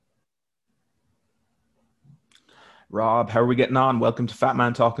Rob, how are we getting on? Welcome to Fat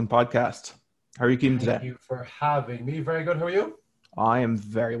Man Talking Podcast. How are you keeping Thank today? you for having me. Very good. How are you? I am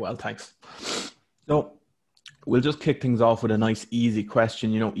very well, thanks. So, we'll just kick things off with a nice, easy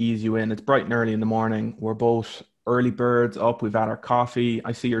question, ease you in. It's bright and early in the morning. We're both early birds up. We've had our coffee.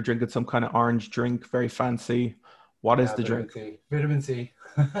 I see you're drinking some kind of orange drink, very fancy. What is Yeah, the vitamin drink? C. Vitamin C.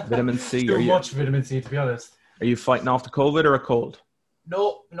 Vitamin C. Are Too you much vitamin C, to be honest. are you fighting off the COVID or a cold?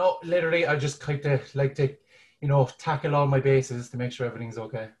 No, no, literally, I just kind of like to, tackle all my bases to make sure everything's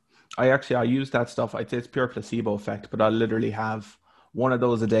okay. I use that stuff. It's pure placebo effect, but I'll literally have one of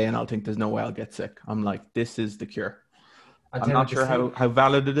those a day and I'll think there's no way I'll get sick. I'm like, this is the cure. And I'm tell you not the sure sleep. how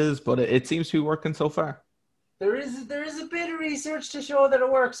valid it is, but it seems to be working so far. There is a bit of research to show that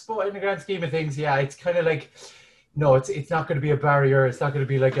it works, but in the grand scheme of things, yeah, it's kind of like, no, it's not going to be a barrier. It's not going to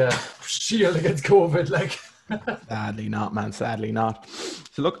be like a shield against COVID. Like, Sadly not, man. Sadly not.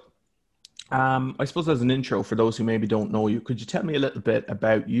 So look, I suppose as an intro for those who maybe don't know you, could you tell me a little bit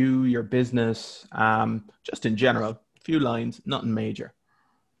about you, your business, just in general, a few lines, nothing major.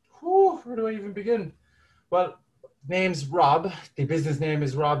 where do I even begin? Well, name's Rob. The business name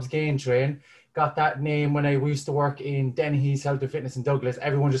is Rob's Gain Train. Got that name when I used to work in Dennehy's Health and Fitness in Douglas.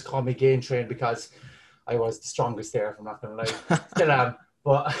 Everyone just called me Gain Train because I was the strongest there, if I'm not going to lie. Still am.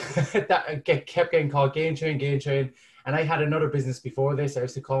 But kept getting called Gain Train, Gain Train. And I had another business before this. I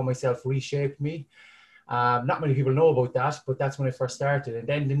used to call myself Reshaped Me. Not many people know about that, but that's when I first started. And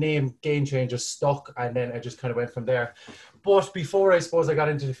then the name Gain Train just stuck, and then I just kind of went from there. But before I suppose I got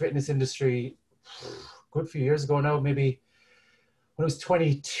into the fitness industry, good few years ago now, maybe when I was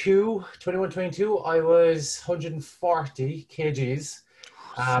 22, I was 140 kgs.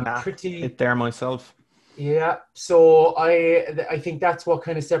 Snap. Pretty, Hit there myself. yeah. So I think that's what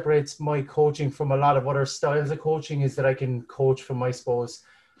kind of separates my coaching from a lot of other styles of coaching is that I can coach from, I suppose,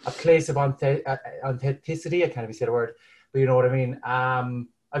 a place of authenticity. I can't even say the word, but you know what I mean.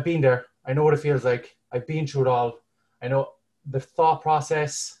 I've been there. I know what it feels like. I've been through it all. I know the thought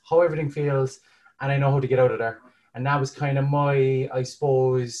process, how everything feels, and I know how to get out of there. And that was kind of my, I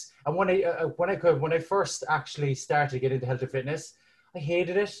suppose. And when I first actually started to get into health and fitness, I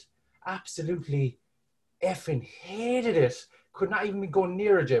hated it. Absolutely effing hated it. Could not even go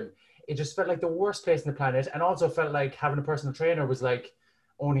near a gym. It just felt like the worst place on the planet, and also felt like having a personal trainer was like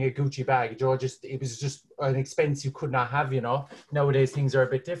owning a Gucci bag. Just it was just an expense you could not have. Nowadays things are a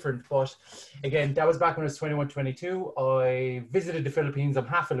bit different, but again, that was back when I was 21, 22. I visited the Philippines. I'm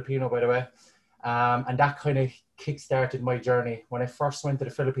half Filipino, by the way, and that kind of kick-started my journey. When I first went to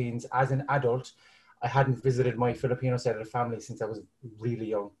the Philippines as an adult, I hadn't visited my Filipino side of the family since I was really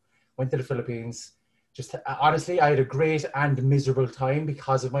young. Went to the Philippines. Just honestly, I had a great and miserable time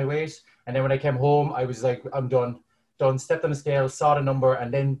because of my weight. And then when I came home, I was like, I'm done. Done. Stepped on the scale, saw the number,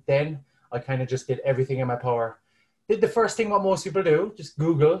 and then I kind of just did everything in my power. Did the first thing what most people do, just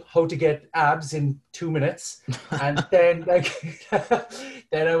Google how to get abs in 2 minutes. And then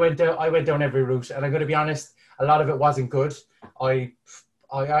then I went down every route. And I'm gonna be honest, a lot of it wasn't good. I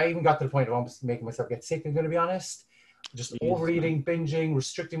I even got to the point of almost making myself get sick, I'm gonna be honest. Just Jeez, man. overeating, binging,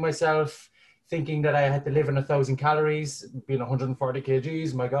 restricting myself, thinking that I had to live in 1,000 calories, being 140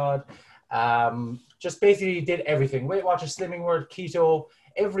 kgs, my God. Just basically did everything. Weight Watchers, Slimming World, keto,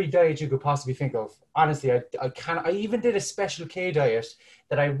 every diet you could possibly think of. Honestly, I even did a special K diet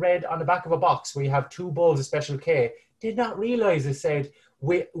that I read on the back of a box where you have 2 bowls of special K. Did not realize it said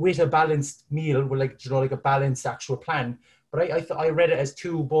with a balanced meal, with like a balanced actual plan. But I read it as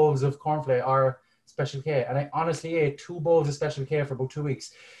 2 bowls of cornflakes or special K, and I honestly ate 2 bowls of special K for about 2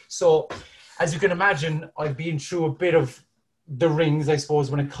 weeks. So, as you can imagine, I've been through a bit of the rings, I suppose,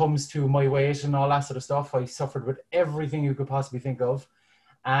 when it comes to my weight and all that sort of stuff. I suffered with everything you could possibly think of.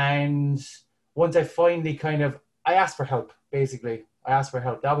 And once I finally I asked for help, basically. I asked for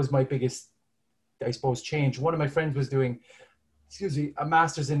help. That was my biggest, I suppose, change. One of my friends was doing, a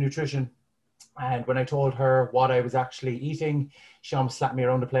master's in nutrition. And when I told her what I was actually eating, she almost slapped me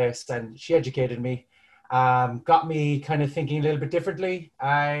around the place, and she educated me, got me kind of thinking a little bit differently.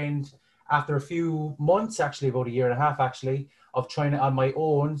 And after a few months, actually about a year and a half, actually, of trying it on my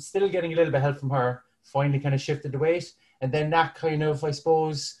own, still getting a little bit of help from her, finally kind of shifted the weight. And then that kind of, I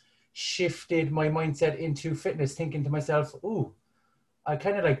suppose, shifted my mindset into fitness, thinking to myself, ooh, I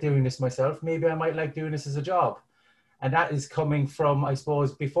kind of like doing this myself. Maybe I might like doing this as a job. And that is coming from, I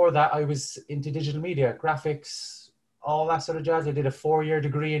suppose, before that, I was into digital media, graphics, all that sort of jazz. I did a 4-year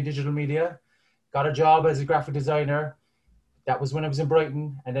degree in digital media, got a job as a graphic designer. That was when I was in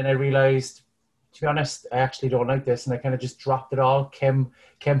Brighton. And then I realized, to be honest, I actually don't like this. And I kind of just dropped it all, came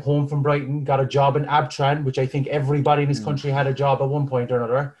home from Brighton, got a job in Abtran, which I think everybody in this Mm. country had a job at one point or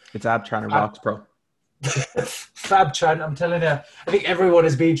another. It's Ab trying to Ab, rocks, bro. Fabchan, I'm telling you, I think everyone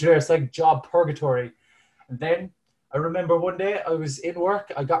has been through it. It's like job purgatory. And then I remember one day I was in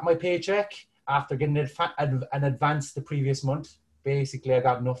work. I got my paycheck after getting an advance the previous month. Basically, I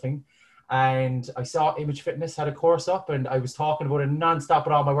got nothing. And I saw Image Fitness had a course up, and I was talking about it nonstop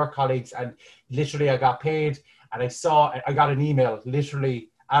with all my work colleagues. And literally, I got paid, and I got an email literally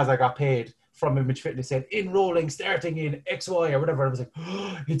as I got paid from Image Fitness saying enrolling starting in XY or whatever. I was like,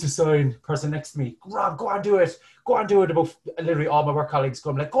 oh, it's a sign. Person next to me, Rob, go on, do it. Go on, do it. About literally all my work colleagues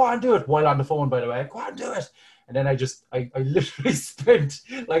come like, go on, do it. While on the phone, by the way, go on, do it. And then I literally spent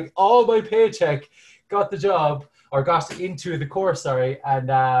like all my paycheck, got the job or got into the course, sorry. And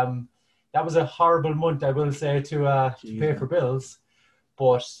that was a horrible month, I will say, to pay for bills.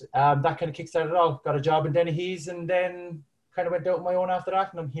 But that kind of kickstarted it all. Got a job in Dennehy's and then kind of went out on my own after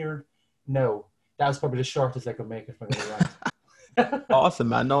that. And I'm here now. That was probably the shortest I could make it. If I'm going to be Awesome,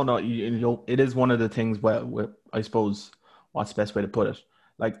 man. No, you know, it is one of the things where I suppose, what's the best way to put it?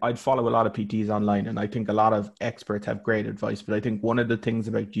 Like, I'd follow a lot of PTs online, and I think a lot of experts have great advice. But I think one of the things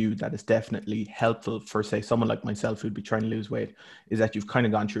about you that is definitely helpful for, say, someone like myself who'd be trying to lose weight is that you've kind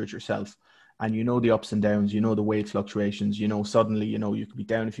of gone through it yourself. And you know the ups and downs, you know the weight fluctuations, you know, suddenly, you know, you could be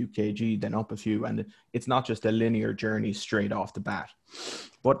down a few kg, then up a few. And it's not just a linear journey straight off the bat.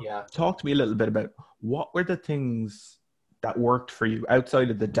 But yeah. Talk to me a little bit about what were the things that worked for you outside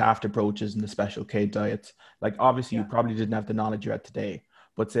of the daft approaches and the special K diets? Like, obviously, you probably didn't have the knowledge you had today.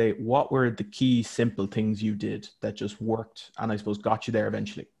 But say, what were the key simple things you did that just worked and I suppose got you there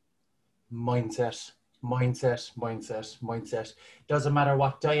eventually? Mindset. Doesn't matter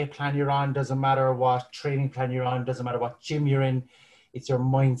what diet plan you're on, doesn't matter what training plan you're on, doesn't matter what gym you're in. It's your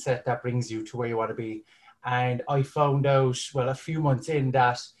mindset that brings you to where you want to be. And I found out, well, a few months in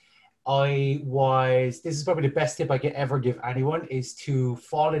that this is probably the best tip I could ever give anyone, is to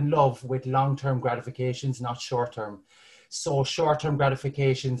fall in love with long-term gratifications, not short-term. So short-term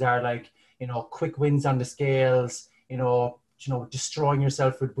gratifications are like, you know, quick wins on the scales, destroying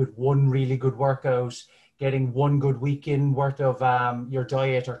yourself with one really good workout, getting one good weekend worth of your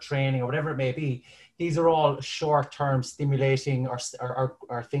diet or training or whatever it may be. These are all short-term stimulating or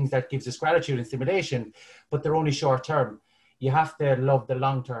things that gives us gratitude and stimulation, but they're only short-term. You have to love the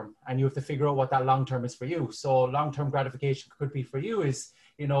long-term, and you have to figure out what that long-term is for you. So long-term gratification could be for you is,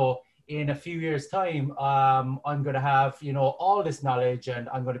 you know, in a few years' time, I'm going to have, you know, all this knowledge, and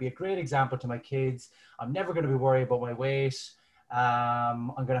I'm going to be a great example to my kids. I'm never going to be worried about my weight. I'm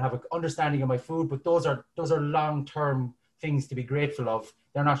going to have an understanding of my food, but those are long-term things to be grateful of.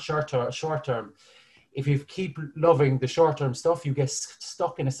 They're not short-term. If you keep loving the short-term stuff, you get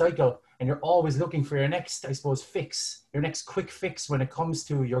stuck in a cycle, and you're always looking for your next, I suppose, fix, your next quick fix when it comes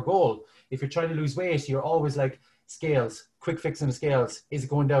to your goal. If you're trying to lose weight, you're always like, scales, quick fix on the scales. Is it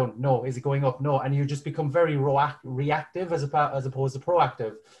going down? No. Is it going up? No. And you just become very reactive as opposed to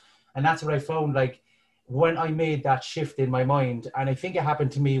proactive. And that's what I found, like, when I made that shift in my mind, and I think it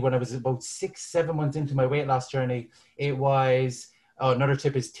happened to me when I was about 6-7 months into my weight loss journey. It was, another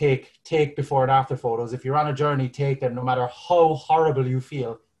tip is take before and after photos. If you're on a journey, take them. No matter how horrible you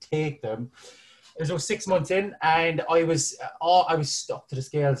feel, take them. It was about 6 months in, and I was stuck to the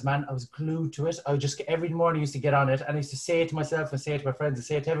scales, man. I was glued to it. I would just, every morning I used to get on it, and I used to say it to myself and say it to my friends and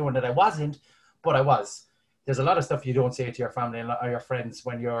say it to everyone that I wasn't, but I was. There's a lot of stuff you don't say to your family or your friends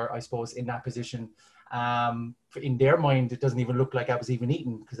when you're, I suppose, in that position. In their mind, it doesn't even look like I was even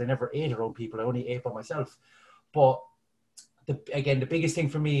eating, because I never ate around people. I only ate by myself. But the biggest thing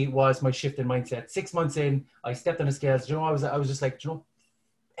for me was my shift in mindset. 6 months in, I stepped on the scales. You know, I was just like, you know,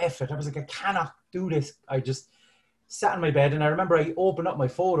 F it. I was like, I cannot do this. I just sat in my bed, and I remember I opened up my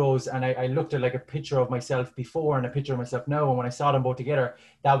photos, and I looked at like a picture of myself before and a picture of myself now. And when I saw them both together,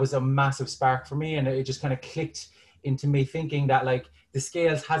 that was a massive spark for me. And it just kind of clicked into me thinking that, like, the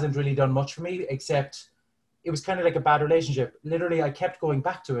scales hasn't really done much for me, except it was kind of like a bad relationship. Literally, I kept going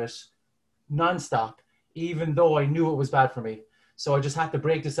back to it nonstop, even though I knew it was bad for me. So I just had to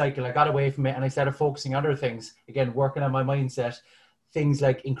break the cycle. I got away from it, and I started focusing on other things. Again, working on my mindset. Things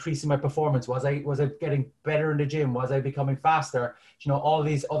like increasing my performance. Was I getting better in the gym? Was I becoming faster? You know, all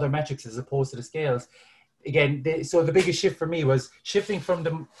these other metrics as opposed to the scales. Again, so the biggest shift for me was shifting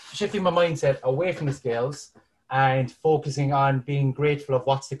my mindset away from the scales and focusing on being grateful of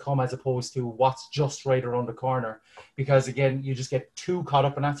what's to come as opposed to what's just right around the corner. Because again, you just get too caught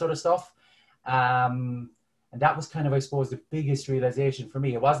up in that sort of stuff. And that was kind of, I suppose, the biggest realization for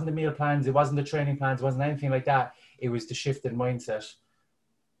me. It wasn't the meal plans. It wasn't the training plans. It wasn't anything like that. It was the shift in mindset.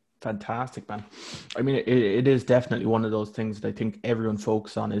 Fantastic, man. I mean, it is definitely one of those things that I think everyone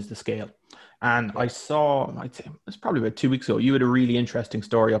focuses on is the scale. And I Yeah. saw, I'd say it's probably about 2 weeks ago, you had a really interesting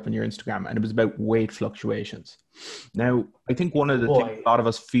story up on your Instagram, and it was about weight fluctuations. Now, I think one of Oh the things boy. a lot of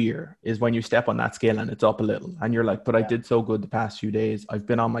us fear is when you step on that scale and it's up a little, and you're like, but I Yeah. did so good the past few days. I've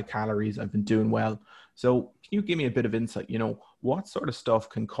been on my calories, I've been doing well. So, can you give me a bit of insight? What sort of stuff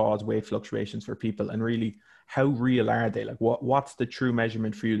can cause weight fluctuations for people, and really, how real are they? Like, what's the true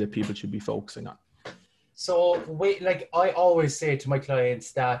measurement for you that people should be focusing on? So like I always say to my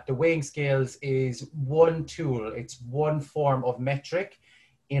clients that the weighing scales is one tool. It's one form of metric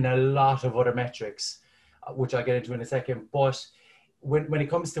in a lot of other metrics, which I'll get into in a second. But when it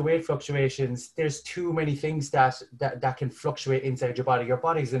comes to weight fluctuations, there's too many things that can fluctuate inside your body. Your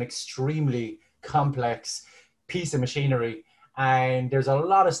body is an extremely complex piece of machinery, and there's a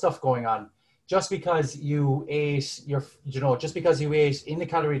lot of stuff going on. Just because you ate just because you ate in the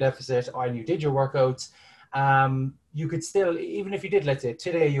calorie deficit and you did your workouts, you could still, even if you did, let's say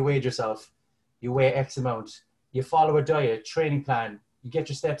today you weighed yourself, you weigh X amount, you follow a diet, training plan, you get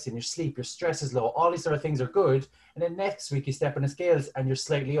your steps in, your sleep, your stress is low, all these sort of things are good. And then next week you step on the scales and you're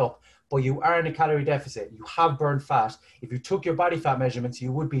slightly up, but you are in a calorie deficit. You have burned fat. If you took your body fat measurements,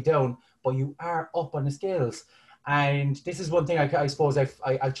 you would be down, but you are up on the scales. And this is one thing I suppose I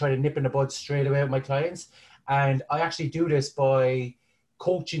try to nip in the bud straight away with my clients. And I actually do this by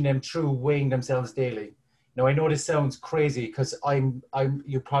coaching them through weighing themselves daily. Now I know this sounds crazy because I'm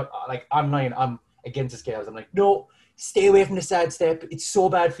lying. I'm against the scales. I'm like, no, stay away from the sad step. It's so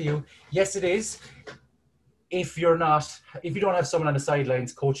bad for you. Yes, it is. If you don't have someone on the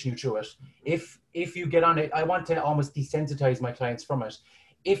sidelines coaching you through it, if you get on it, I want to almost desensitize my clients from it.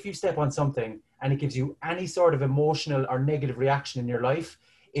 If you step on something and it gives you any sort of emotional or negative reaction in your life,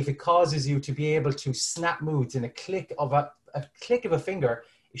 if it causes you to be able to snap moods in a click of a finger,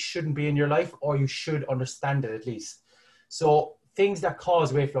 it shouldn't be in your life, or you should understand it at least. So things that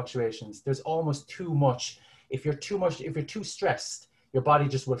cause weight fluctuations, there's almost too much. If you're too stressed, your body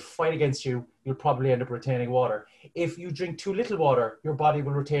just will fight against you. You'll probably end up retaining water. If you drink too little water, your body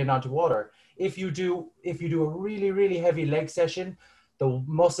will retain onto water. If you do a really, really heavy leg session, the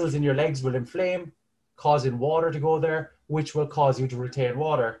muscles in your legs will inflame, causing water to go there, which will cause you to retain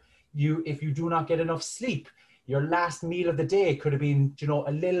water. If you do not get enough sleep, your last meal of the day could have been,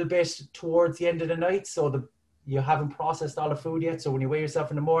 a little bit towards the end of the night. So you haven't processed all the food yet. So when you weigh yourself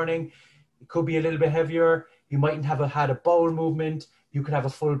in the morning, it could be a little bit heavier. You mightn't have had a bowel movement. You could have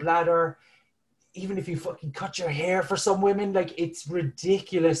a full bladder. Even if you fucking cut your hair, for some women, like, it's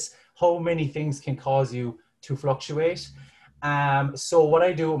ridiculous how many things can cause you to fluctuate. So what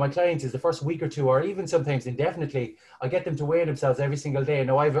I do with my clients is the first week or two, or even sometimes indefinitely, I get them to weigh themselves every single day.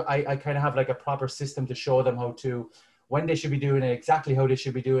 Now I kind of have like a proper system to show them when they should be doing it, exactly how they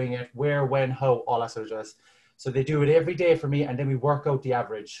should be doing it, where, when, how, all that sort of jazz. So they do it every day for me, and then we work out the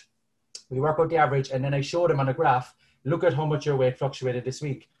average. And then I show them on a graph, look at how much your weight fluctuated this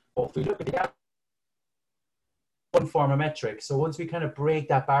week. But if we look at the average, one form of metric. So once we kind of break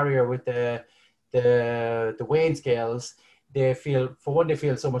that barrier with the weighing scales, they feel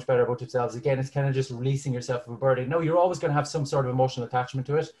so much better about themselves. Again, it's kind of just releasing yourself of a burden. No, you're always going to have some sort of emotional attachment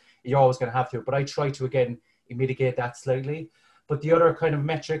to it. You're always going to have to, but I try to, again, mitigate that slightly. But the other kind of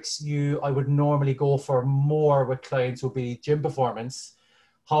metrics I would normally go for more with clients would be gym performance,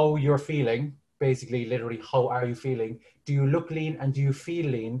 how you're feeling, basically, literally, how are you feeling? Do you look lean and do you feel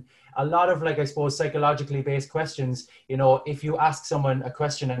lean? A lot of, like, I suppose, psychologically based questions, if you ask someone a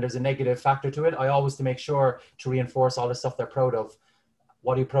question and there's a negative factor to it, I always to make sure to reinforce all the stuff they're proud of.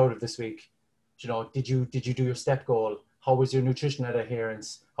 What are you proud of this week? Did you do your step goal? How was your nutrition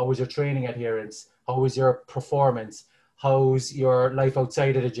adherence? How was your training adherence? How was your performance? How's your life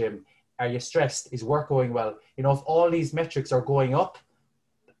outside of the gym? Are you stressed? Is work going well? If all these metrics are going up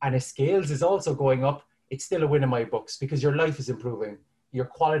and if scales is also going up, it's still a win in my books, because your life is improving. Your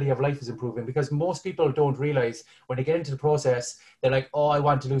quality of life is improving, because most people don't realize when they get into the process, they're like, oh, I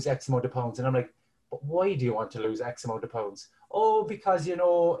want to lose X amount of pounds. And I'm like, but why do you want to lose X amount of pounds? Oh, because,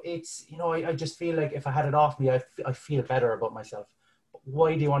 I just feel like if I had it off me, I feel better about myself. But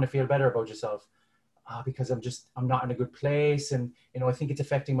why do you want to feel better about yourself? Because I'm not in a good place. And, I think it's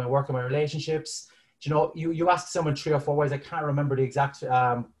affecting my work and my relationships. You ask someone 3 or 4 ways. I can't remember the exact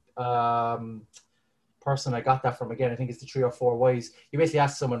person I got that from. Again, I think it's the 3 or 4 ways. You basically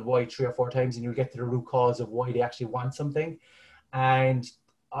ask someone why 3 or 4 times, and you'll get to the root cause of why they actually want something. And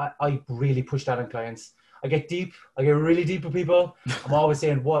I really push that on clients. I get really deep with people. I'm always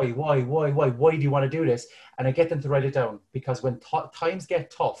saying, why do you want to do this? And I get them to write it down, because when times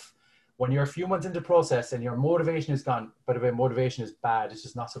get tough, when you're a few months into the process and your motivation is gone, by the way, motivation is bad. It's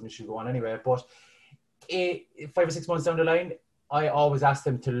just not something you should go on anyway. But 5 or 6 months down the line, I always ask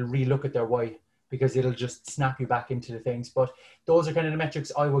them to relook at their why, because it'll just snap you back into the things. But those are kind of the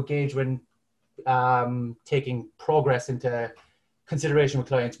metrics I would gauge when taking progress into consideration with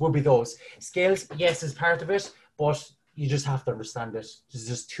clients. Would be those. Scales, yes, is part of it, but you just have to understand it. There's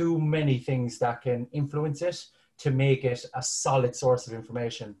just too many things that can influence it to make it a solid source of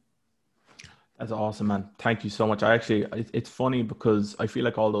information. That's awesome, man. Thank you so much. It's funny because I feel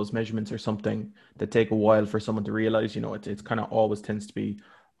like all those measurements are something that take a while for someone to realize. You know, it's kind of always tends to be,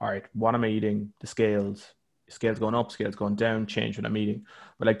 all right, what am I eating? The scales going up, scales going down, change when I'm eating.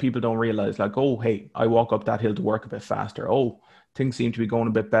 But like people don't realize, like, oh, hey, I walk up that hill to work a bit faster. Oh, things seem to be going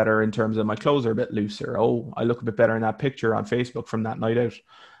a bit better in terms of my clothes are a bit looser. Oh, I look a bit better in that picture on Facebook from that night out.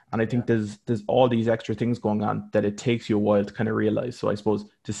 And I think there's all these extra things going on that it takes you a while to kind of realize. So I suppose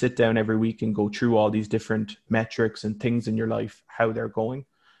to sit down every week and go through all these different metrics and things in your life, how they're going,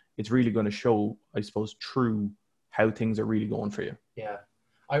 it's really going to show, I suppose, true how things are really going for you. Yeah.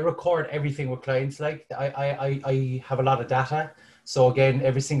 I record everything with clients. Like I have a lot of data. So again,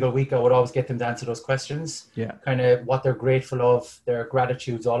 every single week I would always get them to answer those questions. Yeah. Kind of what they're grateful of, their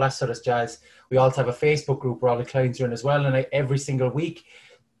gratitudes, all that sort of jazz. We also have a Facebook group where all the clients are in as well. And every single week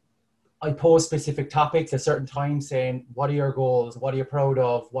I post specific topics at certain times saying, what are your goals? What are you proud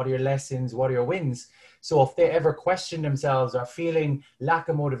of? What are your lessons? What are your wins? So if they ever question themselves or feeling lack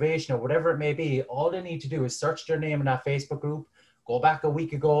of motivation or whatever it may be, all they need to do is search their name in that Facebook group, go back a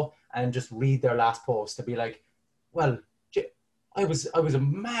week ago and just read their last post to be like, well, I was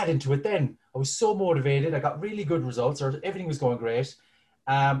mad into it then. I was so motivated. I got really good results, or everything was going great.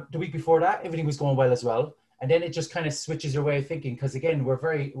 The week before that, everything was going well as well. And then it just kind of switches your way of thinking, because again, we're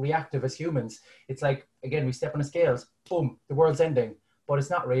very reactive as humans. It's like, again, we step on the scales, boom, the world's ending. But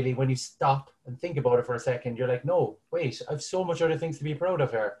it's not really. When you stop and think about it for a second, you're like, no, wait, I have so much other things to be proud of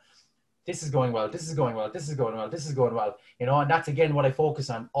here. This is going well, this is going well, this is going well, this is going well. You know, and that's again what I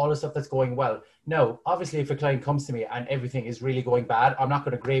focus on, all the stuff that's going well. Now, obviously, if a client comes to me and everything is really going bad, I'm not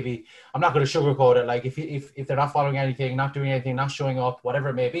going to sugarcoat it. Like if they're not following anything, not doing anything, not showing up, whatever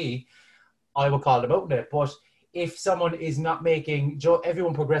it may be, I will call them out on it. But if someone is not making,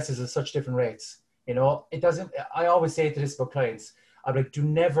 everyone progresses at such different rates. You know, it doesn't, I always say to this for clients, I'm like, do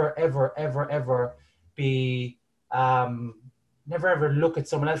never, ever, ever, ever be, never ever look at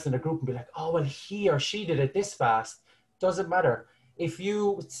someone else in the group and be like, oh, well, he or she did it this fast. Doesn't matter. If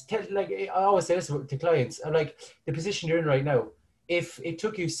you, like, I always say this to clients, I'm like, the position you're in right now, if it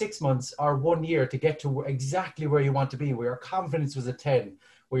took you 6 months or 1 year to get to exactly where you want to be, where your confidence was a 10,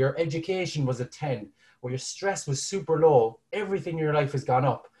 where your education was a 10, where your stress was super low, everything in your life has gone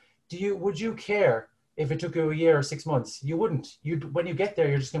up. Would you care if it took you a year or 6 months? You wouldn't. When you get there,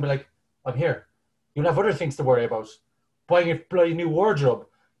 you're just gonna be like, I'm here. You'll have other things to worry about. Buying a bloody new wardrobe,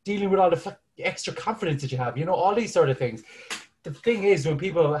 dealing with all the extra confidence that you have, you know, all these sort of things. The thing is, when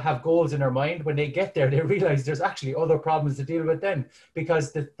people have goals in their mind, when they get there, they realize there's actually other problems to deal with then,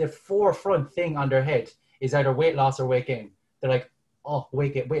 because the forefront thing on their head is either weight loss or weight gain. They're like, oh,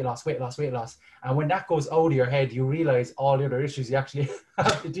 weight loss. And when that goes out of your head, you realize all the other issues you actually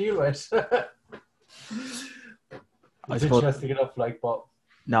have to deal with. It's interesting enough, like, but...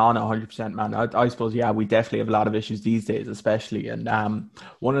 No, 100%, man. I suppose, yeah, we definitely have a lot of issues these days, especially. And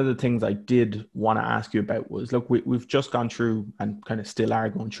one of the things I did want to ask you about was, look, we've just gone through and kind of still are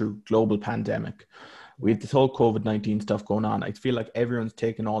going through global pandemic. We have this whole COVID-19 stuff going on. I feel like everyone's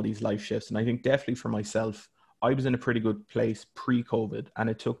taking all these life shifts. And I think definitely for myself, I was in a pretty good place pre-COVID. And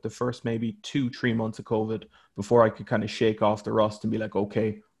it took the first maybe 2-3 months of COVID before I could kind of shake off the rust and be like,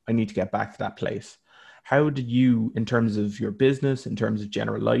 okay, I need to get back to that place. How did you, in terms of your business, in terms of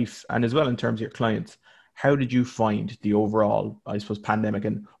general life, and as well in terms of your clients, how did you find the overall, I suppose, pandemic,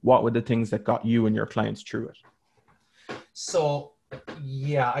 and what were the things that got you and your clients through it? So,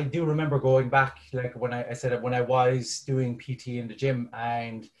 yeah, I do remember going back, like when I said it, when I was doing PT in the gym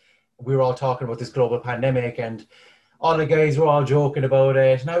and we were all talking about this global pandemic and all the guys were all joking about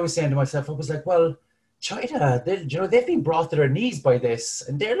it. And I was saying to myself, I was like, well, China, they've been brought to their knees by this,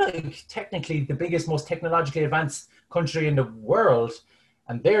 and they're like technically the biggest, most technologically advanced country in the world,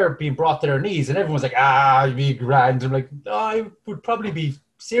 and they're being brought to their knees, and everyone's like, you'd be grand. I'm like, no, I would probably be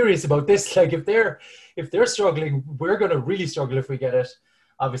serious about this. Like, if they're struggling, we're gonna really struggle if we get it.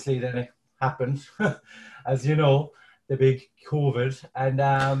 Obviously, then it happened, as you know, the big COVID. And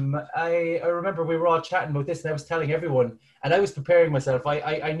I remember we were all chatting about this, and I was telling everyone, and I was preparing myself.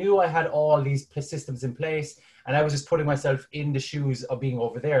 I knew I had all these systems in place, and I was just putting myself in the shoes of being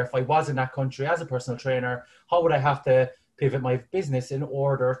over there. If I was in that country as a personal trainer, how would I have to pivot my business in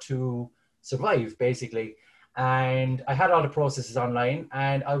order to survive basically. And I had all the processes online,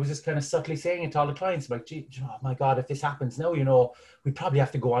 and I was just kind of subtly saying it to all the clients, like, gee, oh my God, if this happens now, we probably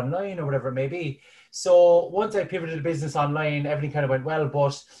have to go online or whatever it may be. So once I pivoted the business online, everything kind of went well,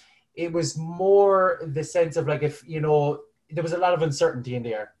 but it was more the sense of like, if, there was a lot of uncertainty in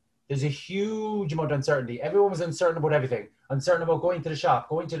the air. There's a huge amount of uncertainty. Everyone was uncertain about everything, uncertain about going to the shop,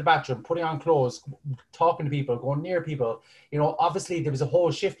 going to the bathroom, putting on clothes, talking to people, going near people. Obviously there was a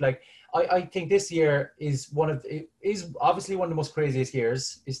whole shift. Like, I think this year is obviously one of the most craziest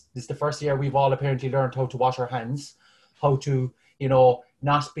years. It's the first year we've all apparently learned how to wash our hands, how to,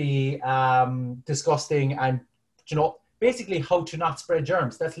 not be disgusting, and, basically how to not spread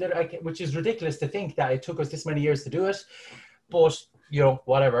germs. That's literally, which is ridiculous to think that it took us this many years to do it, but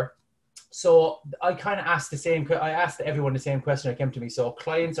whatever. So I kind of I asked everyone the same question that came to me. So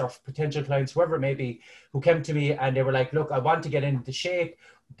clients or potential clients, whoever it may be, who came to me and they were like, look, I want to get into shape,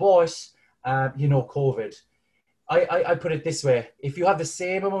 but, COVID. I put it this way. If you have the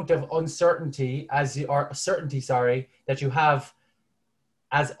same amount of certainty that you have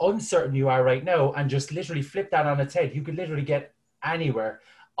as uncertain you are right now, and just literally flip that on its head, you could literally get anywhere.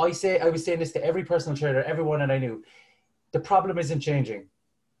 I was saying this to every personal trainer, everyone that I knew. The problem isn't changing.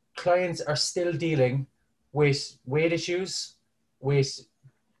 Clients are still dealing with weight issues, with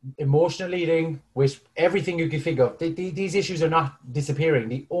emotional eating, with everything you can think of. These issues are not disappearing.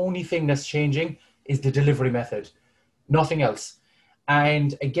 The only thing that's changing is the delivery method, nothing else.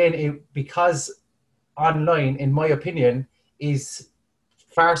 And again, because online, in my opinion, is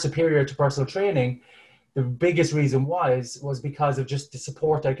far superior to personal training, the biggest reason was because of just the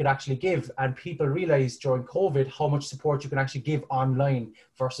support I could actually give. And people realized during COVID how much support you can actually give online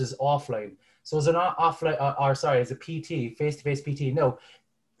versus offline. So as as a PT, face-to-face PT, no,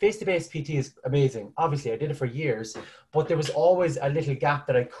 face-to-face PT is amazing. Obviously, I did it for years, but there was always a little gap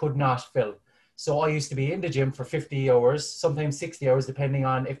that I could not fill. So I used to be in the gym for 50 hours, sometimes 60 hours, depending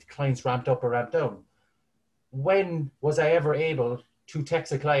on if the clients ramped up or ramped down. When was I ever able to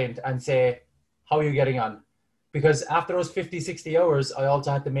text a client and say, how are you getting on? Because after those 50, 60 hours, I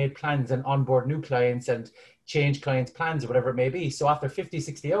also had to make plans and onboard new clients and change clients' plans or whatever it may be. So after 50,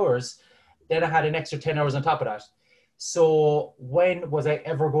 60 hours, then I had an extra 10 hours on top of that. So when was I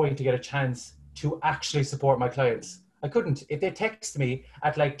ever going to get a chance to actually support my clients? I couldn't. If they text me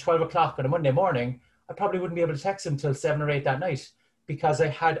at like 12 o'clock on a Monday morning, I probably wouldn't be able to text them till 7 or 8 that night, because I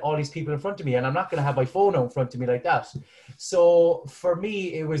had all these people in front of me, and I'm not going to have my phone out in front of me like that. So for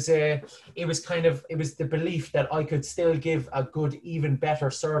me, it was the belief that I could still give a good, even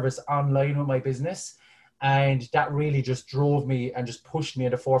better service online with my business. And that really just drove me and just pushed me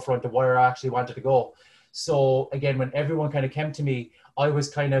in the forefront of where I actually wanted to go. So again, when everyone kind of came to me, I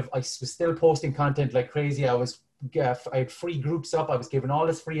was still posting content like crazy. I had free groups up. I was giving all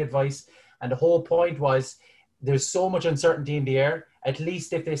this free advice. And the whole point was, there's so much uncertainty in the air. At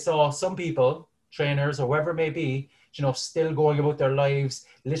least if they saw some people, trainers or whoever it may be, still going about their lives,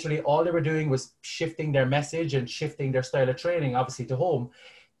 literally all they were doing was shifting their message and shifting their style of training, obviously to home,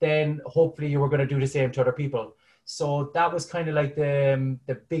 then hopefully you were going to do the same to other people. So that was kind of like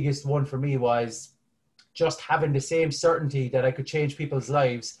the biggest one for me, was just having the same certainty that I could change people's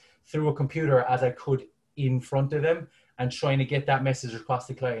lives through a computer as I could in front of them, and trying to get that message across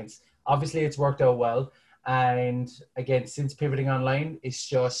to clients. Obviously it's worked out well. And again, since pivoting online, it's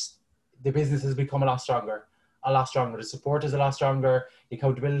just, the business has become a lot stronger. The support is a lot stronger. The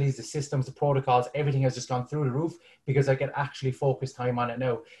accountabilities, the systems, the protocols, everything has just gone through the roof, because I can actually focus time on it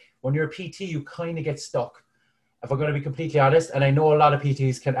now. When you're a PT, you kind of get stuck. If I'm going to be completely honest, and I know a lot of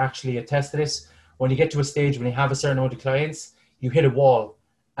PTs can actually attest to this, when you get to a stage when you have a certain amount of clients, you hit a wall.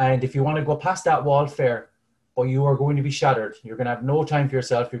 And if you want to go past that wall, fair, but you are going to be shattered. You're going to have no time for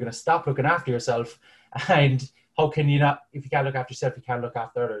yourself. You're going to stop looking after yourself. And how can you not, if you can't look after yourself, you can't look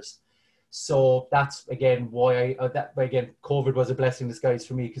after others. So that's, again, why COVID was a blessing in disguise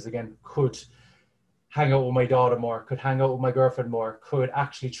for me, because, again, could hang out with my daughter more, could hang out with my girlfriend more, could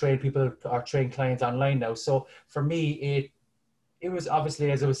actually train people or train clients online now. So for me, it was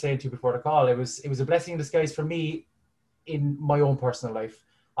obviously, as I was saying to you before the call, it was a blessing in disguise for me in my own personal life.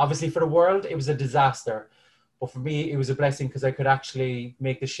 Obviously for the world, it was a disaster. But for me, it was a blessing, because I could actually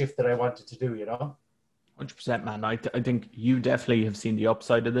make the shift that I wanted to do, 100%, man. I think you definitely have seen the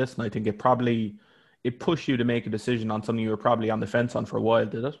upside of this, and I think it pushed you to make a decision on something you were probably on the fence on for a while,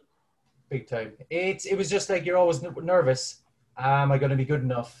 did it? Big time. It was just like, you're always nervous. Am I going to be good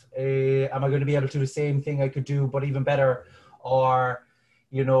enough? Am I going to be able to do the same thing I could do, but even better? Or,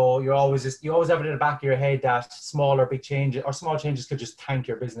 you always have it in the back of your head that small changes could just tank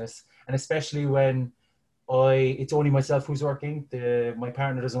your business. And especially when It's only myself who's working. My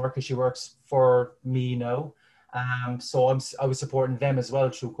partner doesn't work because she works for me now. So I was supporting them as well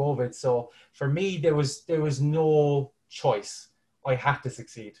through COVID. So for me, there was no choice. I had to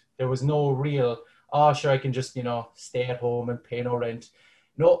succeed. There was no real, oh, sure, I can just, stay at home and pay no rent.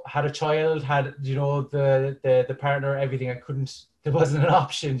 No, had a child, had, the partner, everything. I couldn't, there wasn't an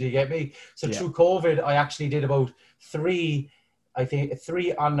option. Do you get me? So Yeah. through COVID, I actually did about three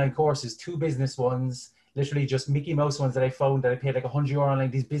online courses, two business ones, literally just Mickey Mouse ones that I found that I paid like €100 on,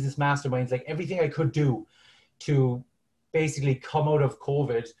 like these business masterminds, like everything I could do to basically come out of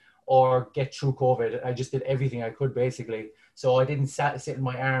COVID or get through COVID. I just did everything I could basically. So I didn't sit in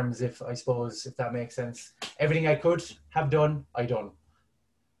my arms, if that makes sense. Everything I could have done, I done.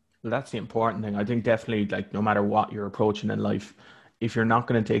 Well, that's the important thing. I think definitely, like, no matter what you're approaching in life, if you're not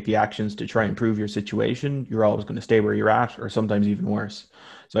going to take the actions to try and improve your situation, you're always going to stay where you're at, or sometimes even worse.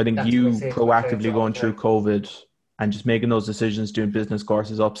 So I think That's what I you say to my clients proactively all going the through time. COVID and just making those decisions, doing business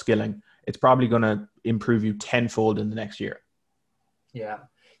courses, upskilling, it's probably going to improve you tenfold in the next year. Yeah.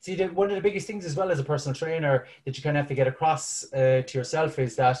 See, one of the biggest things as well as a personal trainer that you kind of have to get across to yourself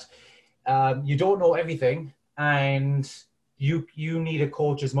is that you don't know everything, and you need a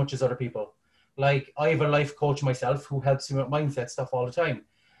coach as much as other people. Like, I have a life coach myself who helps me with mindset stuff all the time.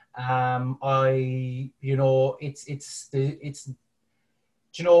 You know,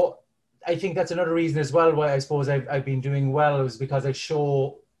 I think that's another reason as well why I suppose I've been doing well, is because I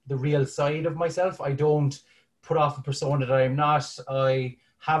show the real side of myself. I don't put off a persona that I'm not. I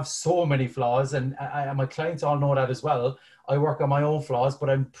have so many flaws, and my clients all know that as well. I work on my own flaws, but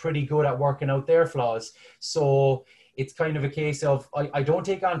I'm pretty good at working out their flaws. So it's kind of a case of I don't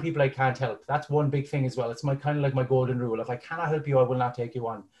take on people I can't help. That's one big thing as well. It's my kind of like my golden rule. If I cannot help you, I will not take you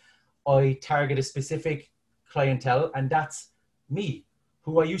on. I target a specific clientele, and that's me,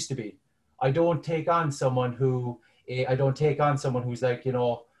 who I used to be. I don't take on someone who's like,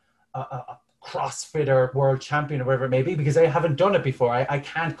 a CrossFitter world champion or whatever it may be, because I haven't done it before. I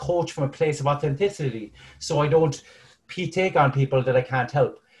can't coach from a place of authenticity. So I don't take on people that I can't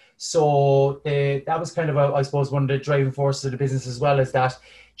help. So that was kind of, I suppose, one of the driving forces of the business as well, is that,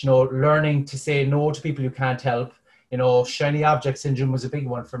 learning to say no to people you can't help. Shiny object syndrome was a big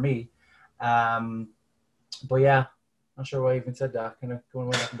one for me. But yeah, not sure why I even said that. Kind of going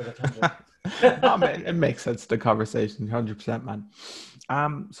way back a bit of tangent. No, man, it makes sense, the conversation, 100%, man.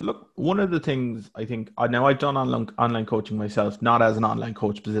 So look, one of the things I think, now I've done online coaching myself, not as an online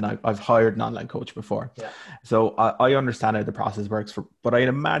coach, but then I've hired an online coach before. Yeah. So I understand how the process works, but I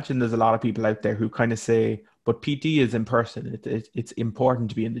imagine there's a lot of people out there who kind of say, but PT is in person. It's important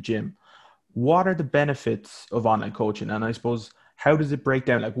to be in the gym. What are the benefits of online coaching? And I suppose, how does it break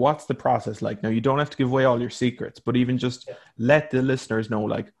down? Like, what's the process like? Now, you don't have to give away all your secrets, but even just Yeah. let the listeners know,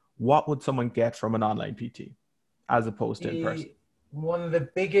 like, what would someone get from an online PT as opposed to in person? One of the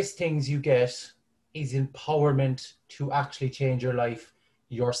biggest things you get is empowerment to actually change your life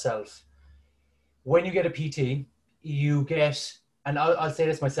yourself. When you get a PT, you get, and I'll say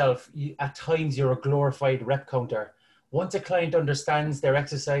this myself, at times you're a glorified rep counter. Once a client understands their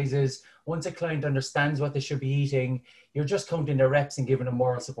exercises, once a client understands what they should be eating, you're just counting their reps and giving them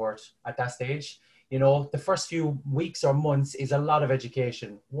moral support at that stage. The first few weeks or months is a lot of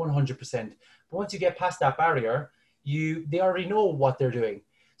education, 100%. But once you get past that barrier, they already know what they're doing.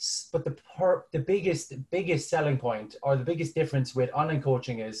 But the biggest selling point, or the biggest difference with online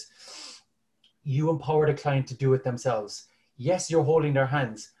coaching, is you empower the client to do it themselves. Yes, you're holding their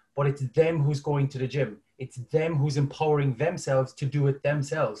hands, but it's them who's going to the gym. It's them who's empowering themselves to do it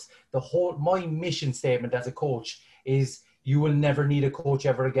themselves. My mission statement as a coach is, you will never need a coach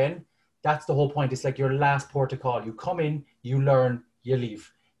ever again. That's the whole point. It's like your last port of call. You come in, you learn, you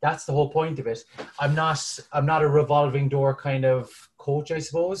leave. That's the whole point of it. I'm not a revolving door kind of coach, I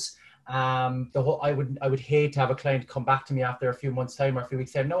suppose. I would hate to have a client come back to me after a few months' time or a few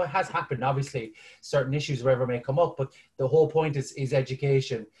weeks' time. No, it has happened, obviously, certain issues wherever may come up, but the whole point is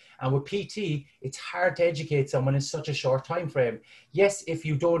education. And with PT, it's hard to educate someone in such a short time frame. Yes, if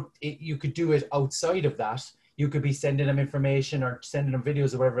you you could do it outside of that. You could be sending them information or sending them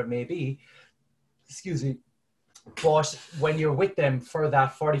videos or whatever it may be. Excuse me. But when you're with them for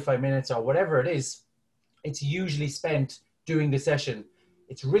that 45 minutes or whatever it is, it's usually spent doing the session.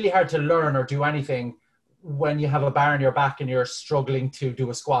 It's really hard to learn or do anything when you have a bar on your back and you're struggling to do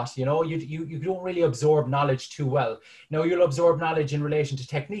a squat. You don't really absorb knowledge too well. Now, you'll absorb knowledge in relation to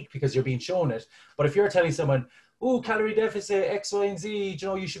technique because you're being shown it. But if you're telling someone, oh, calorie deficit, X, Y, and Z,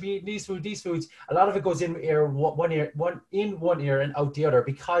 you should be eating these foods, a lot of it goes in one ear and out the other,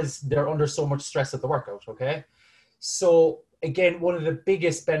 because they're under so much stress at the workout. Okay. So again, one of the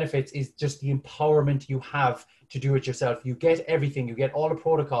biggest benefits is just the empowerment you have to do it yourself. You get everything, you get all the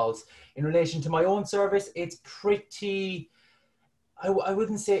protocols. In relation to my own service, it's pretty, I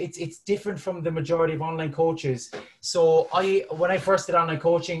wouldn't say it's different from the majority of online coaches. So when I first did online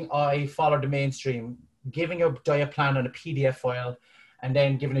coaching, I followed the mainstream, giving a diet plan on a PDF file, and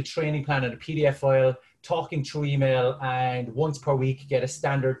then giving a training plan on a PDF file, talking through email, and once per week get a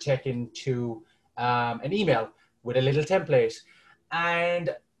standard check-in to an email with a little template. And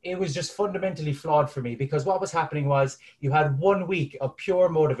it was just fundamentally flawed for me, because what was happening was you had 1 week of pure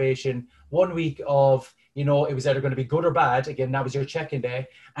motivation, 1 week of, you know, it was either going to be good or bad. Again, that was your check-in day.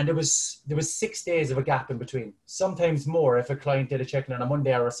 And there was 6 days of a gap in between, sometimes more if a client did a check-in on a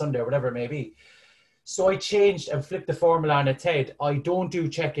Monday or a Sunday or whatever it may be. So I changed and flipped the formula on its head. I don't do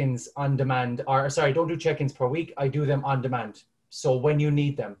check-ins on demand, or sorry, I don't do check-ins per week. I do them on demand. So when you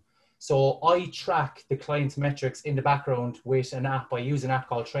need them. So I track the client's metrics in the background with an app. I use an app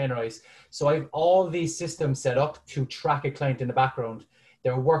called Trainerize. So I have all these systems set up to track a client in the background,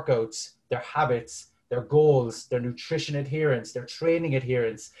 their workouts, their habits, their goals, their nutrition adherence, their training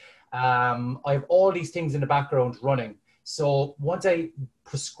adherence. I have all these things in the background running. So once I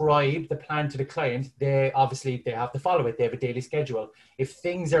prescribe the plan to the client, they have to follow it. They have a daily schedule. If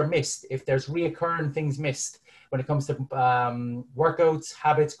things are missed, if there's reoccurring things missed when it comes to workouts,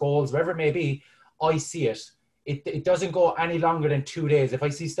 habits, goals, whatever it may be, I see it. It doesn't go any longer than 2 days. If I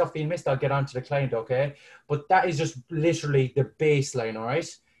see stuff being missed, I'll get on to the client, okay? But that is just literally the baseline, all right?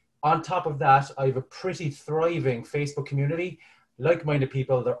 On top of that, I have a pretty thriving Facebook community, like-minded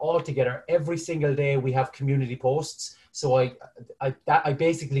people. They're all together. Every single day we have community posts. So I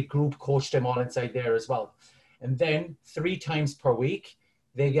basically group coach them all inside there as well. And then 3 times per week,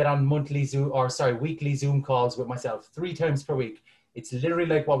 they get on weekly Zoom calls with myself 3 times per week. It's literally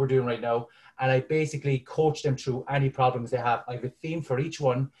like what we're doing right now. And I basically coach them through any problems they have. I have a theme for each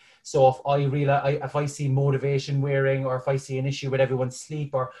one. So if I see motivation wearing, or if I see an issue with everyone's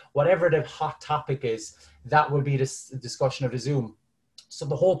sleep, or whatever the hot topic is, that will be the discussion of the Zoom. So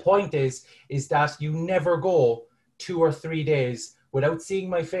the whole point is that you never go 2 or 3 days without seeing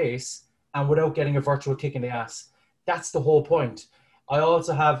my face and without getting a virtual kick in the ass. That's the whole point. I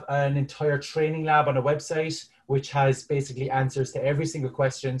also have an entire training lab on a website, which has basically answers to every single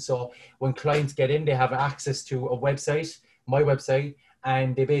question. So when clients get in, they have access to a website, my website,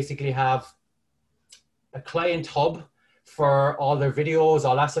 and they basically have a client hub for all their videos,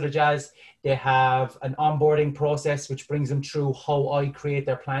 all that sort of jazz. They have an onboarding process, which brings them through how I create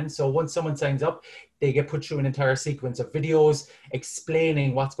their plan. So once someone signs up, they get put through an entire sequence of videos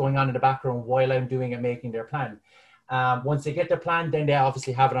explaining what's going on in the background while I'm doing and making their plan. Once they get their plan, then they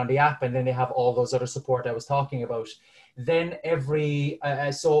obviously have it on the app, and then they have all those other support I was talking about. Then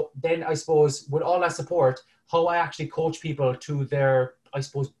then I suppose with all that support, how I actually coach people to their, I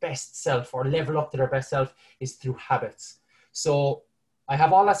suppose, best self, or level up to their best self, is through habits. So I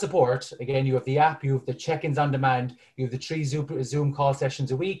have all that support. Again, you have the app, you have the check-ins on demand, you have the 3 Zoom call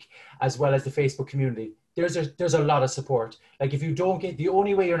sessions a week, as well as the Facebook community. There's a lot of support. Like, if you don't get, the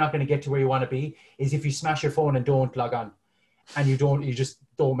only way you're not going to get to where you want to be is if you smash your phone and don't log on, and you just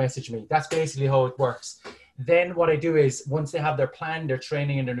don't message me. That's basically how it works. Then what I do is, once they have their plan, their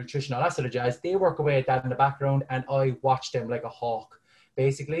training, and their nutrition, all that sort of jazz, they work away at that in the background, and I watch them like a hawk,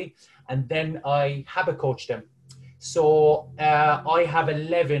 basically. And then I habit coach them. So I have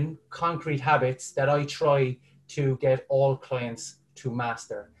 11 concrete habits that I try to get all clients to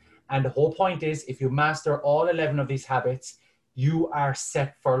master. And the whole point is, if you master all 11 of these habits, you are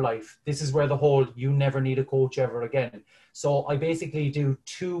set for life. This is where the whole, you never need a coach ever again. So I basically do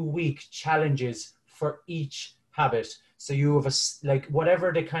 2-week challenges for each habit. So you have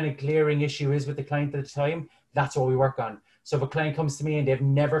whatever the kind of glaring issue is with the client at the time, that's what we work on. So if a client comes to me and they've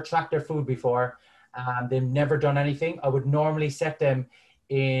never tracked their food before, they've never done anything, I would normally set them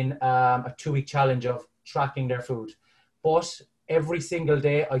in a 2-week challenge of tracking their food. But every single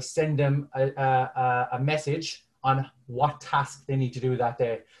day, I send them a message on what task they need to do that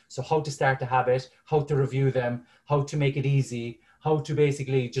day. So how to start the habit, how to review them, how to make it easy, how to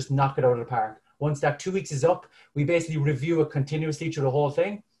basically just knock it out of the park. Once that 2 weeks is up, we basically review it continuously through the whole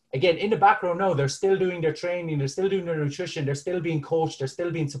thing. Again, in the background now, they're still doing their training, they're still doing their nutrition, they're still being coached, they're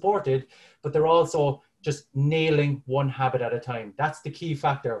still being supported, but they're also just nailing one habit at a time. That's the key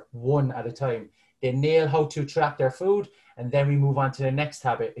factor, one at a time. They nail how to track their food, and then we move on to the next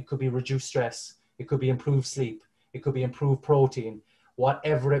habit. It could be reduce stress. It could be improve sleep. It could be improve protein,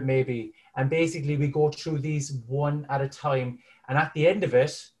 whatever it may be. And basically we go through these one at a time. And at the end of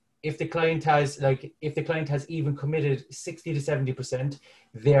it, if the client has even committed 60 to 70%,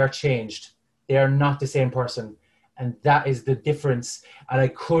 they're changed. They are not the same person. And that is the difference. And I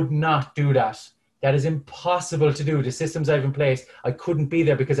could not do that. That is impossible to do. The systems I've in place, I couldn't be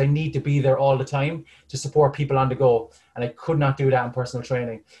there because I need to be there all the time to support people on the go. And I could not do that in personal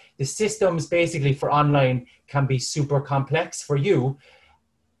training. The systems basically for online can be super complex for you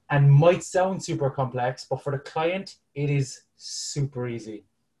and might sound super complex, but for the client, it is super easy.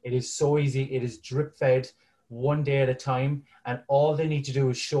 It is so easy. It is drip fed one day at a time. And all they need to do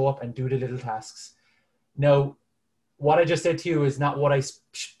is show up and do the little tasks. Now, what I just said to you is not what I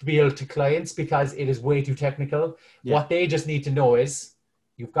spiel to clients because it is way too technical. Yeah. What they just need to know is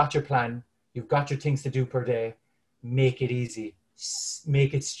you've got your plan, you've got your things to do per day. Make it easy.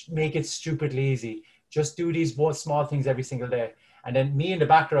 Make it stupidly easy. Just do these small things every single day. And then me in the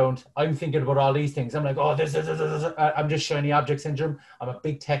background, I'm thinking about all these things. I'm like, oh, this. I'm just shiny object syndrome. I'm a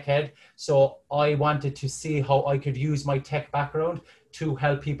big tech head. So I wanted to see how I could use my tech background to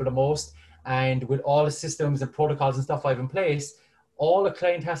help people the most. And with all the systems and protocols and stuff I have in place, all a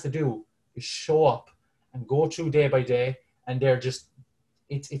client has to do is show up and go through day by day. And they're just,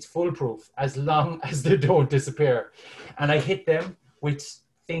 it's foolproof as long as they don't disappear. And I hit them with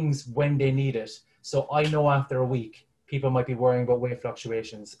things when they need it. So I know after a week, people might be worrying about weight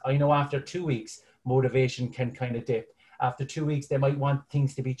fluctuations. I know after 2 weeks, motivation can kind of dip. After 2 weeks, they might want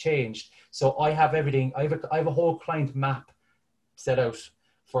things to be changed. So I have everything. I have a whole client map set out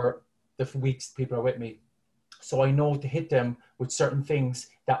for the weeks people are with me. So I know to hit them with certain things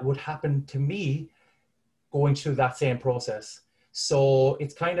that would happen to me going through that same process. So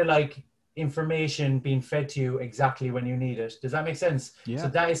it's kind of like information being fed to you exactly when you need it. Does that make sense? Yeah. So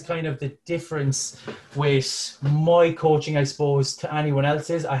that is kind of the difference with my coaching, I suppose, to anyone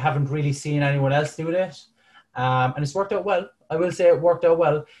else's. I haven't really seen anyone else do that. And it's worked out well. I will say it worked out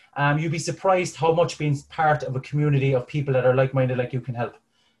well. You'd be surprised how much being part of a community of people that are like-minded like you can help.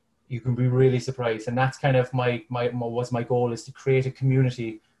 You can be really surprised. And that's kind of my goal, is to create a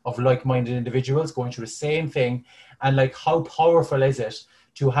community of like-minded individuals going through the same thing. And like, how powerful is it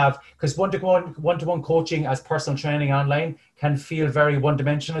to have, because one-to-one coaching as personal training online can feel very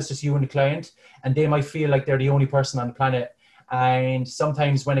one-dimensional. It's just you and the client, and they might feel like they're the only person on the planet. And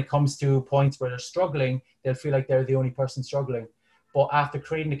sometimes when it comes to points where they're struggling, they'll feel like they're the only person struggling. But after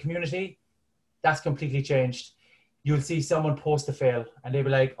creating a community, that's completely changed. You'll see someone post a fail and they'll be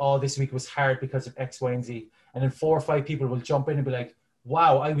like, oh, this week was hard because of X, Y, and Z. And then 4 or 5 people will jump in and be like,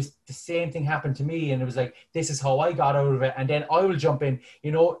 wow, the same thing happened to me. And it was like, this is how I got out of it. And then I will jump in.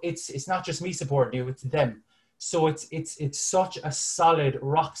 You know, it's not just me supporting you, it's them. So it's such a solid,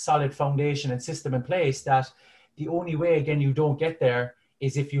 rock solid foundation and system in place that the only way, again, you don't get there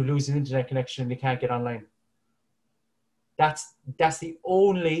is if you lose an internet connection and you can't get online. That's the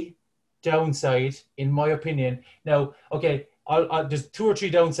only downside, in my opinion. Now, okay, there's 2 or 3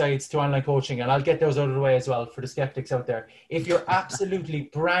 downsides to online coaching, and I'll get those out of the way as well for the skeptics out there. If you're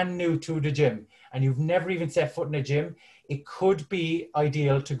absolutely brand new to the gym and you've never even set foot in a gym, it could be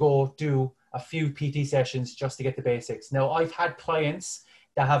ideal to go do a few PT sessions just to get the basics. Now, I've had clients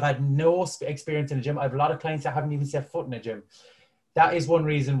that have had no experience in a gym. I have a lot of clients that haven't even set foot in a gym. That is one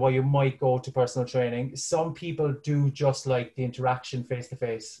reason why you might go to personal training. Some people do just like the interaction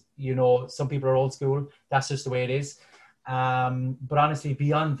face-to-face. You know, some people are old school. That's just the way it is. But honestly,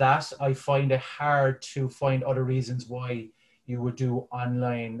 beyond that, I find it hard to find other reasons why you would do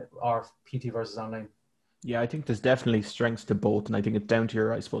online or PT versus online. Yeah, I think there's definitely strengths to both. And I think it's down to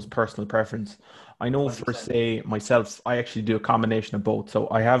your, I suppose, personal preference. I know 100%. For, say, myself, I actually do a combination of both. So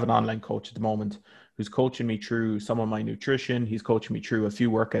I have an online coach at the moment who's coaching me through some of my nutrition. He's coaching me through a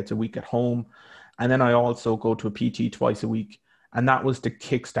few workouts a week at home. And then I also go to a PT twice a week. And that was to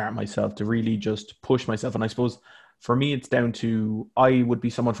kickstart myself, to really just push myself. And I suppose for me, it's down to, I would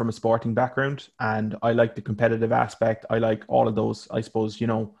be someone from a sporting background and I like the competitive aspect. I like all of those. I suppose, you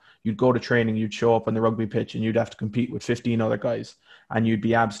know, you'd go to training, you'd show up on the rugby pitch and you'd have to compete with 15 other guys and you'd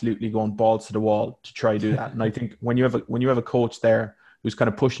be absolutely going balls to the wall to try to do that. And I think when you have a coach there who's kind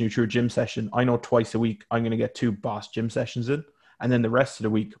of pushing you through a gym session, I know twice a week I'm going to get 2 boss gym sessions in, and then the rest of the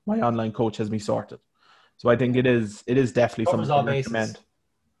week my online coach has me sorted. So I think it is definitely something to recommend.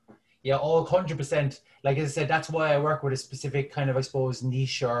 Yeah, all 100%. Like I said, that's why I work with a specific kind of, I suppose,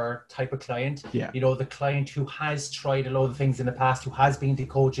 niche or type of client. Yeah. You know, the client who has tried a lot of things in the past, who has been to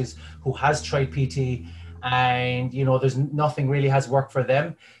coaches, who has tried PT, and, you know, there's nothing really has worked for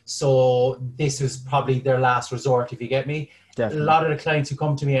them. So this is probably their last resort, if you get me. Definitely. A lot of the clients who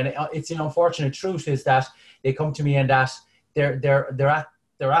come to me, and it's an unfortunate truth, is that they come to me and that they're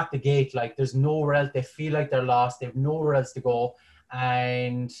at the gate. Like, there's nowhere else. They feel like they're lost. They have nowhere else to go.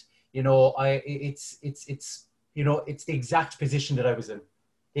 And, you know, it's you know, it's the exact position that I was in.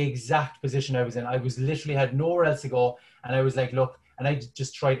 the exact position I was in. I was literally had nowhere else to go. And I was like, look, and I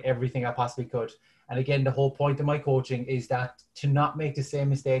just tried everything I possibly could. And again, the whole point of my coaching is that to not make the same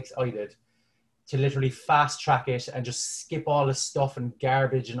mistakes I did, to literally fast track it and just skip all the stuff and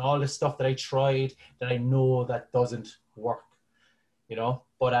garbage and all the stuff that I tried that I know that doesn't work, you know?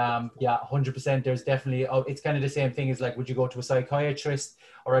 But yeah, 100%, there's definitely, it's kind of the same thing as like, would you go to a psychiatrist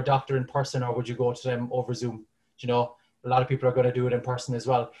or a doctor in person, or would you go to them over Zoom? You know, a lot of people are going to do it in person as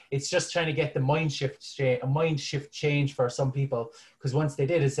well. It's just trying to get the mind shift change for some people. Because once they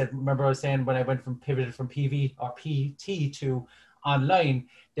did, it said, remember I was saying when I pivoted from PV or PT to online,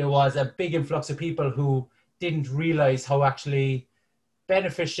 there was a big influx of people who didn't realize how actually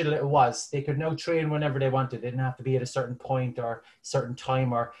beneficial it was. They could now train whenever they wanted. They didn't have to be at a certain point or certain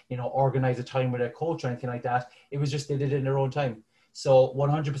time, or, you know, organize a time with a coach or anything like that. It was just, they did it in their own time. So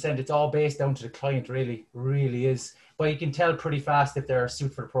 100%, it's all based down to the client, really is. But you can tell pretty fast if they're a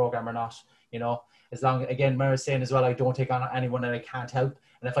suit for the program or not, you know, as long, again, Mara was saying as well, I don't take on anyone that I can't help.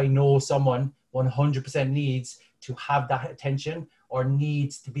 And if I know someone 100% needs to have that attention or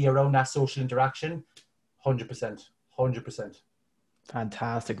needs to be around that social interaction, 100%.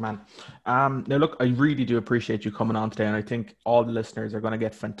 Fantastic, man. Now, look, I really do appreciate you coming on today, and I think all the listeners are going to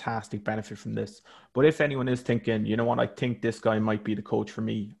get fantastic benefit from this. But if anyone is thinking, you know what, I think this guy might be the coach for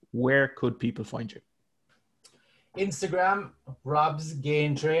me, where could people find you? Instagram,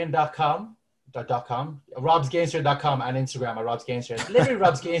 robsgaintrain.com, robsgainstrain.com, and Instagram at robsgainstrain. Literally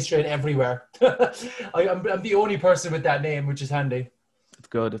robsgainstrain everywhere. I'm the only person with that name, which is handy. It's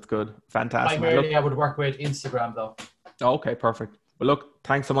good. Fantastic. Primarily, I would work with Instagram though. Okay, perfect. Well, look,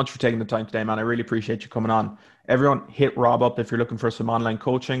 thanks so much for taking the time today, man. I really appreciate you coming on. Everyone, hit Rob up if you're looking for some online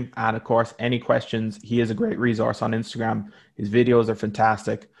coaching. And of course, any questions, he is a great resource on Instagram. His videos are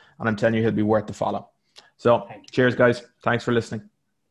fantastic. And I'm telling you, he'll be worth the follow. So cheers, guys. Thanks for listening.